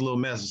send us a little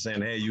message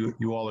saying, hey,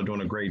 you all are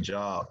doing a great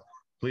job,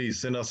 please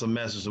send us a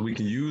message so we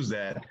can use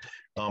that.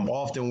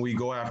 Often we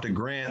go after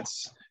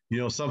grants,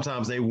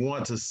 sometimes they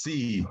want to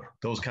see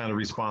those kind of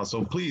response.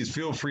 So please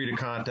feel free to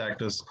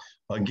contact us.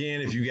 Again,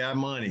 if you got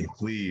money,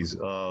 please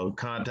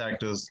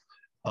contact us.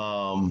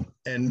 And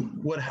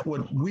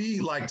what we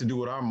like to do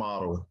with our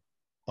model,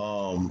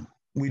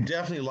 we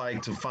definitely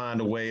like to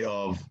find a way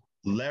of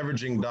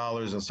leveraging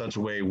dollars in such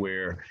a way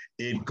where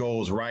it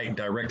goes right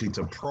directly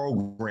to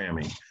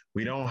programming.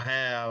 We don't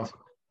have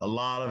a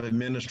lot of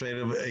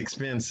administrative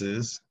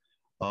expenses.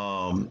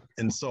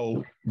 And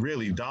so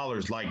really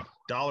dollars, like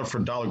dollar for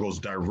dollar, goes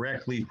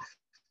directly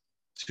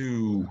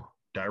to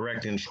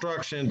direct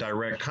instruction,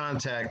 direct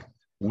contact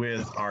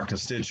with our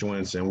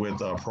constituents and with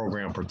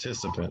program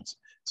participants.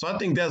 So I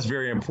think that's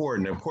very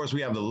important. Of course,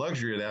 we have the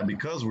luxury of that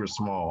because we're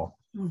small.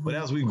 Mm-hmm. But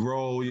as we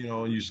grow,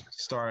 you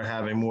start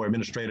having more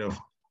administrative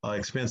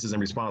expenses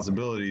and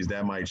responsibilities,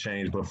 that might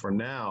change. But for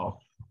now,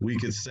 we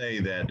could say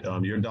that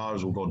your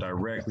dollars will go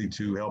directly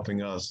to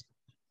helping us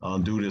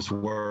do this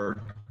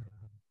work.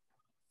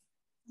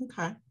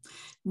 Okay.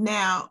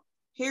 Now,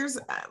 here's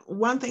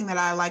one thing that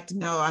I like to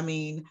know. I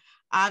mean,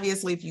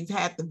 obviously, if you've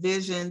had the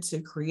vision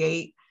to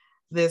create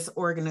this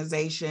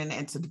organization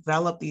and to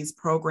develop these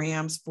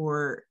programs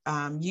for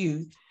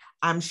youth,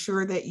 I'm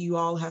sure that you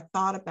all have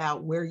thought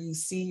about where you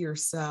see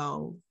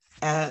yourselves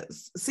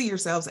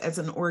as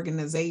an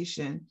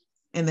organization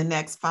in the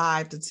next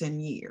 5 to 10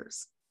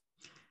 years.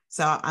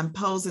 So I'm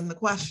posing the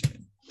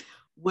question: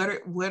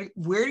 where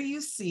do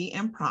you see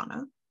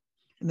Imprana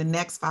in the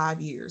next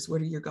 5 years? What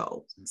are your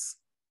goals?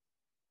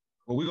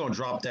 Well, we're gonna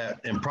drop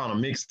that Imprana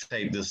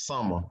mixtape this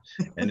summer,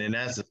 and then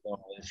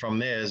from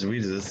there.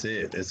 That's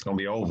it. It's gonna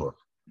be over.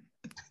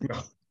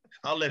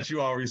 I'll let you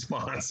all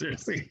respond.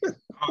 Seriously,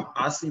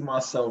 I see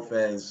myself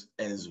as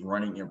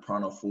running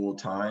Imprana full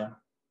time.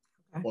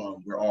 Okay.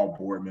 Well, we're all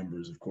board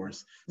members, of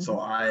course. Mm-hmm. So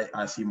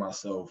I see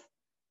myself,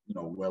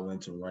 well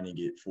into running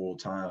it full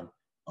time,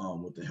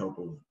 with the help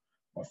of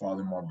my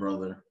father, my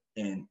brother,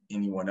 and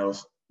anyone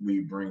else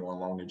we bring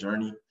along the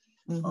journey.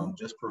 Mm-hmm.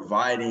 Just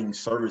providing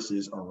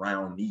services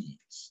around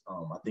needs.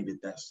 I think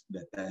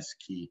that's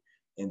key,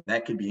 and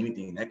that could be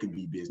anything. That could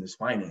be business,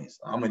 finance.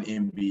 I'm an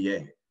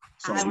MBA.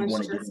 So we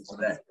want to get into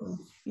that.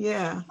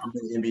 Yeah. I'm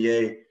an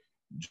MBA.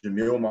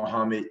 Jamil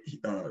Muhammad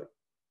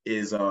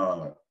is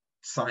a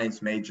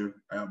science major.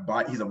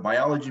 He's a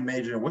biology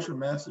major. And what's your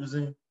master's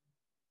in?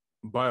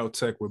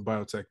 Biotech with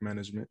biotech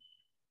management.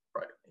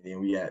 Right. And then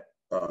we got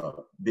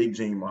Big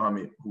Gene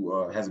Muhammad,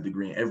 who has a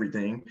degree in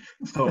everything.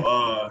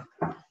 So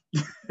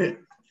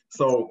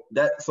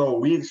so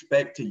we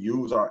expect to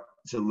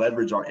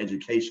leverage our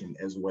education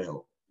as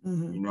well.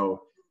 Mm-hmm.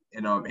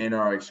 And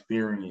our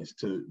experience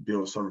to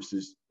build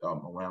services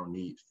around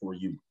needs for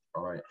you.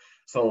 All right.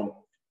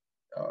 So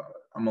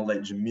I'm gonna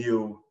let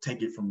Jamil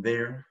take it from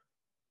there.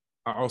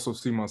 I also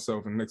see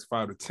myself in the next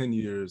 5 to 10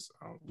 years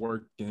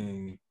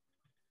working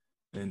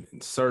and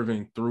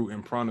serving through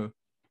Imprana,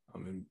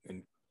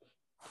 and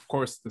of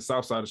course the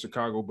South Side of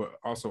Chicago, but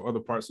also other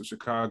parts of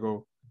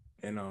Chicago.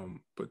 And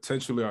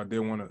potentially, I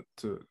want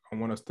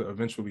us to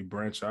eventually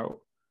branch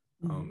out,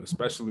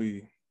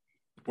 especially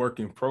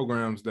working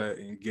programs that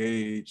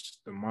engage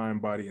the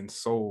mind, body, and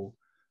soul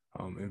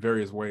in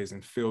various ways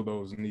and fill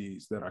those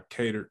needs that are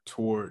catered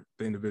toward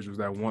the individuals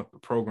that want the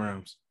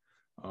programs.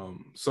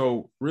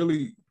 So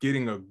really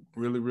getting a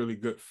really, really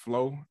good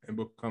flow and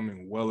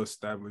becoming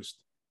well-established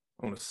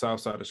on the South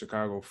Side of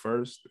Chicago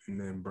first, and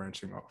then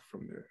branching off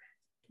from there.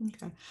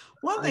 Okay.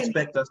 I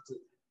expect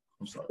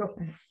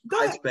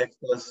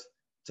us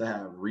to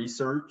have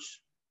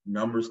research,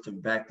 numbers to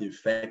back the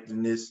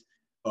effectiveness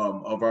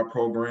of our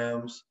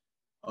programs,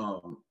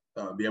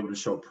 be able to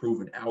show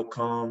proven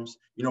outcomes.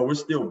 We're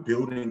still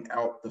building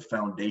out the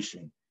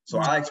foundation. So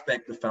I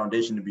expect the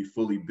foundation to be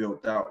fully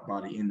built out by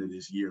the end of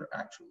this year,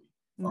 actually.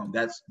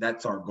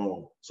 That's our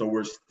goal. So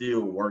we're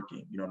still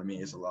working. You know what I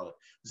mean?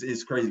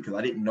 It's crazy because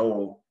I didn't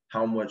know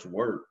how much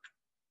work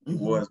it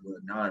was with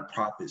a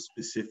nonprofit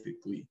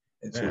specifically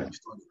until we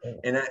started.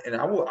 And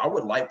I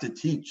would like to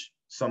teach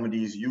some of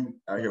these youth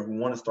out here who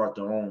want to start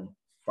their own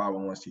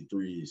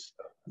 501c3s,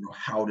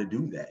 how to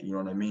do that. You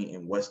know what I mean?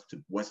 And what's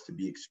to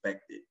be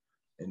expected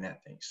in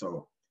that thing.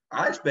 So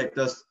I expect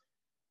us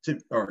to.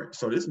 All right.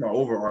 So this is my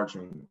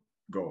overarching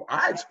goal.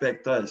 I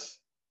expect us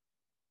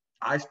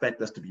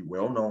to be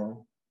well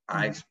known.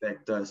 I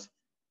expect us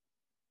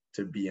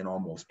to be in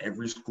almost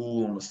every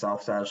school on the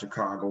south side of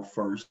Chicago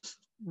first.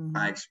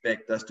 I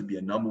expect us to be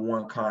a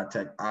 #1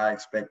 contact. I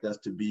expect us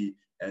to be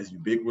as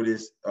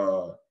ubiquitous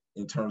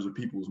in terms of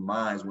people's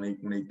minds when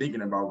they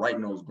thinking about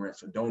writing those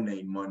grants or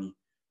donating money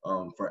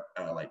for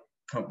like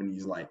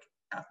companies like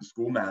After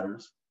School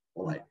Matters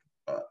or like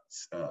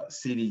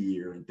City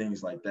Year and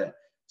things like that.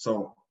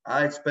 So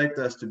I expect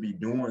us to be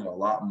doing a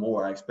lot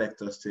more. I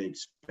expect us to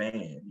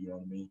expand, you know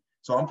what I mean?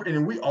 So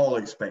and we all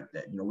expect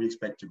that, we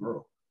expect to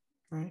grow.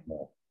 Right.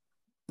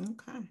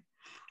 Okay.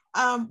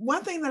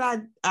 One thing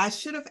that I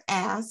should have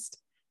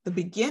asked the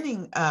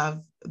beginning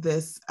of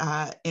this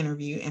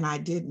interview, and I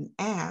didn't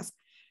ask,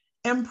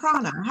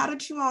 Imprana, how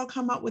did you all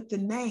come up with the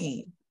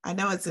name? I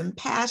know it's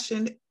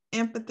impassioned,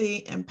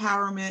 empathy,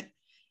 empowerment,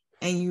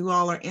 and you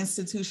all are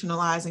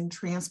institutionalizing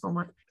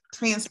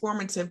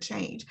transformative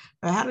change.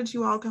 But how did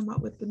you all come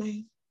up with the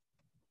name?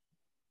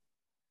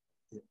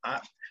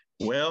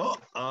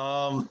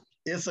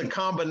 It's a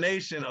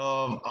combination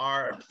of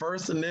our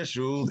first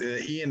initials,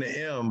 the E and the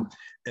M,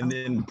 and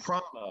then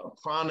Prana.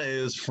 Prana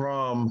is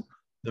from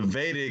the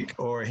Vedic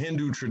or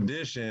Hindu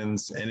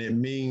traditions, and it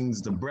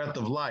means the breath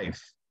of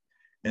life.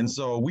 And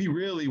so we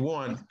really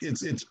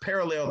it's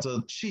parallel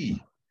to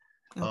Chi.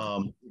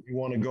 If you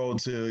want to go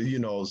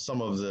to,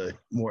 some of the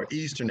more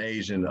Eastern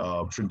Asian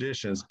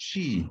traditions,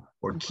 Chi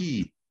or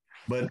Ki.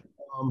 But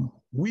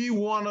we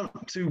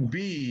want to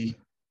be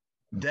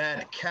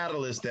that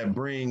catalyst that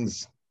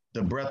brings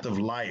the breath of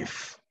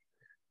life,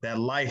 that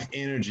life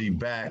energy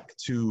back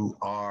to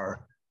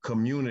our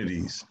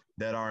communities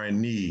that are in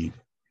need.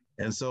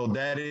 And so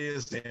that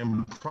is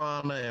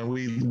Imprana, and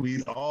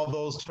we all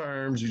those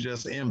terms, you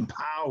just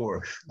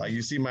empower. Like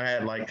you see my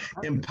hat, like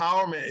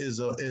empowerment is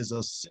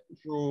a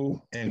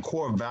central and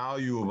core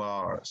value of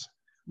ours.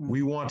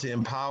 We want to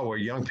empower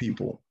young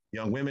people,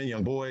 young women,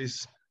 young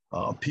boys,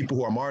 people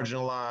who are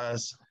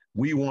marginalized.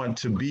 We want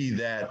to be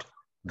that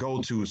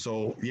go-to.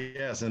 So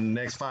yes, in the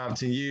next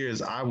 5-10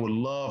 years, I would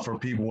love for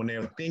people, when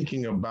they're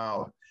thinking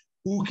about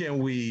who can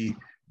we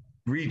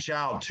reach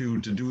out to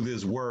do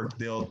this work,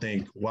 they'll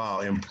think,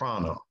 wow,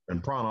 Imprana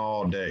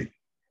all day.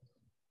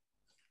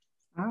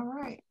 All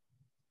right.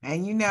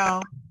 And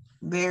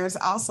there's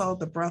also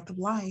the Breath of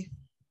Life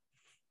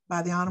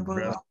by the Honorable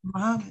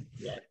Muhammad.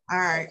 Yeah. All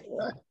right.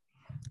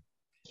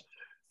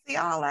 See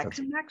all that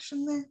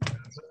connection there?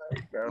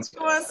 That's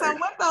right. So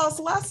with those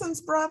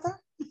lessons, brother.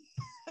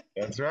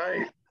 That's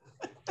right.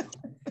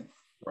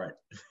 Right.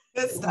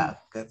 Good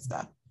stuff.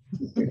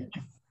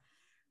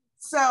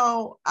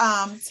 So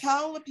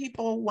tell the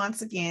people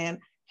once again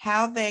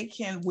where they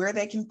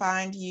can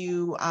find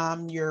you,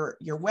 your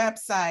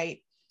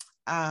website,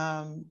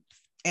 and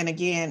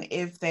again,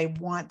 if they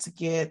want to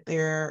get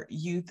their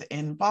youth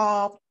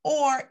involved,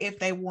 or if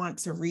they want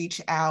to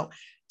reach out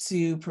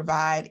to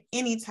provide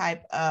any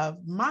type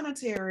of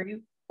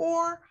monetary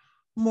or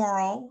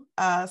moral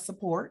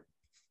support,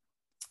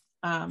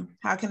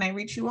 how can they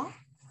reach you all?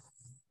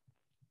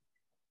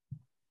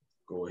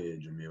 Go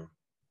ahead, Jamil.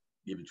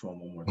 Give it to them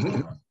one more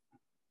time.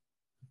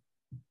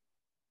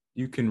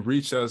 You can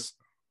reach us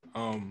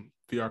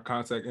via our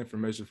contact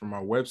information from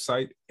our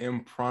website,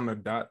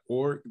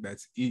 emprana.org.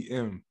 That's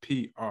EMPRANA.org.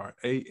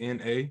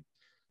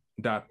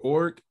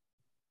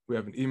 We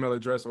have an email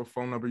address or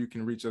phone number you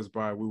can reach us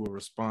by. We will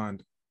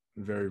respond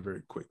very,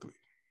 very quickly.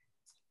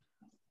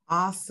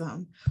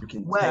 Awesome. You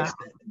can text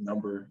that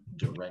number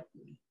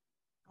directly.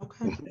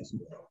 Okay.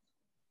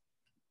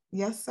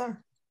 Yes, sir.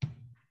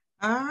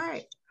 All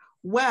right.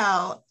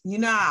 Well,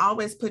 I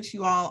always put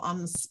you all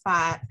on the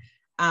spot.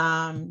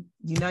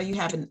 You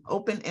have an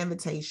open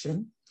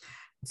invitation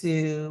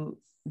to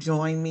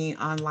join me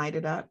on Light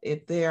It Up.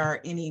 If there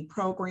are any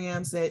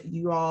programs that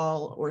you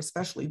all, or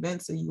special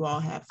events that you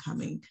all have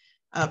coming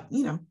up,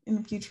 in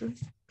the future,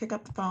 pick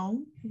up the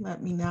phone,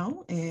 let me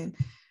know, and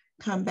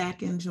come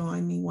back and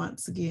join me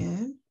once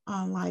again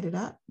on Light It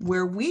Up,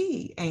 where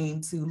we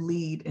aim to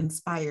lead,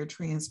 inspire,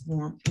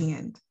 transform,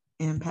 and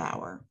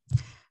empower.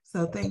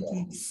 So thank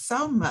you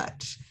so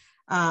much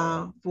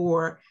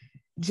for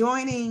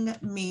joining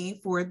me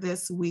for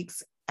this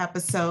week's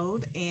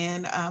episode.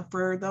 And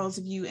for those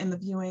of you in the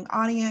viewing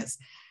audience,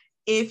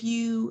 if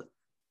you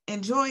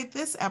enjoyed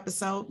this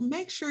episode,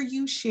 make sure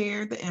you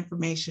share the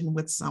information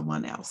with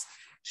someone else.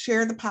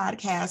 Share the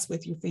podcast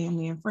with your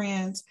family and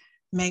friends.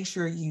 Make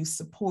sure you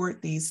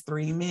support these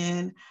three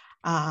men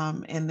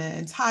and the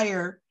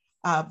entire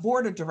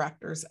board of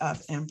directors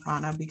of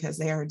Imprana, because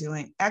they are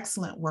doing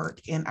excellent work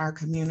in our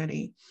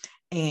community.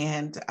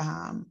 And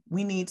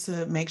we need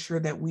to make sure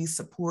that we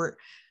support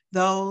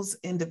those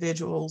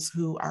individuals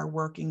who are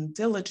working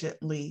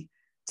diligently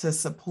to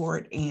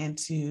support and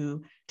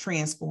to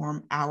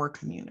transform our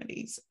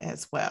communities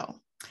as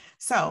well.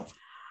 So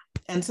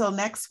until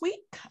next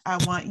week, I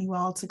want you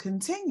all to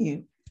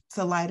continue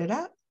to light it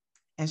up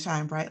and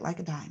shine bright like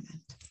a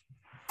diamond.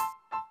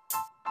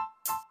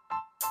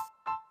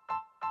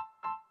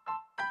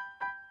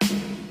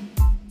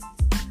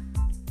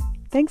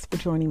 Thanks for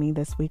joining me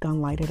this week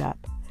on Light It Up.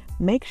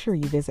 Make sure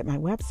you visit my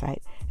website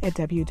at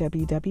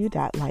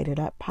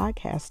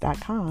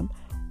www.lightituppodcast.com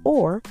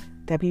or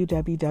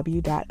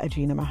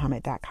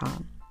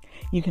www.aginamuhammad.com.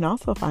 You can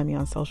also find me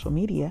on social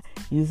media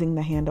using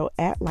the handle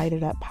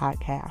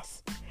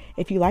 @LightItUpPodcasts.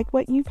 If you like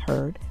what you've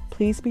heard,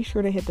 please be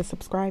sure to hit the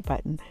subscribe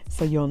button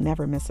so you'll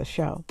never miss a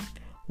show.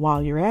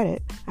 While you're at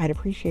it, I'd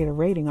appreciate a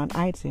rating on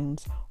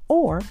iTunes,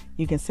 or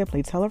you can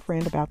simply tell a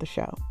friend about the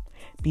show.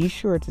 Be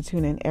sure to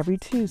tune in every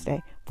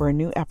Tuesday for a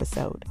new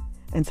episode.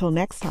 Until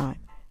next time,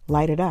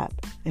 light it up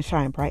and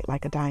shine bright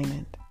like a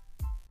diamond.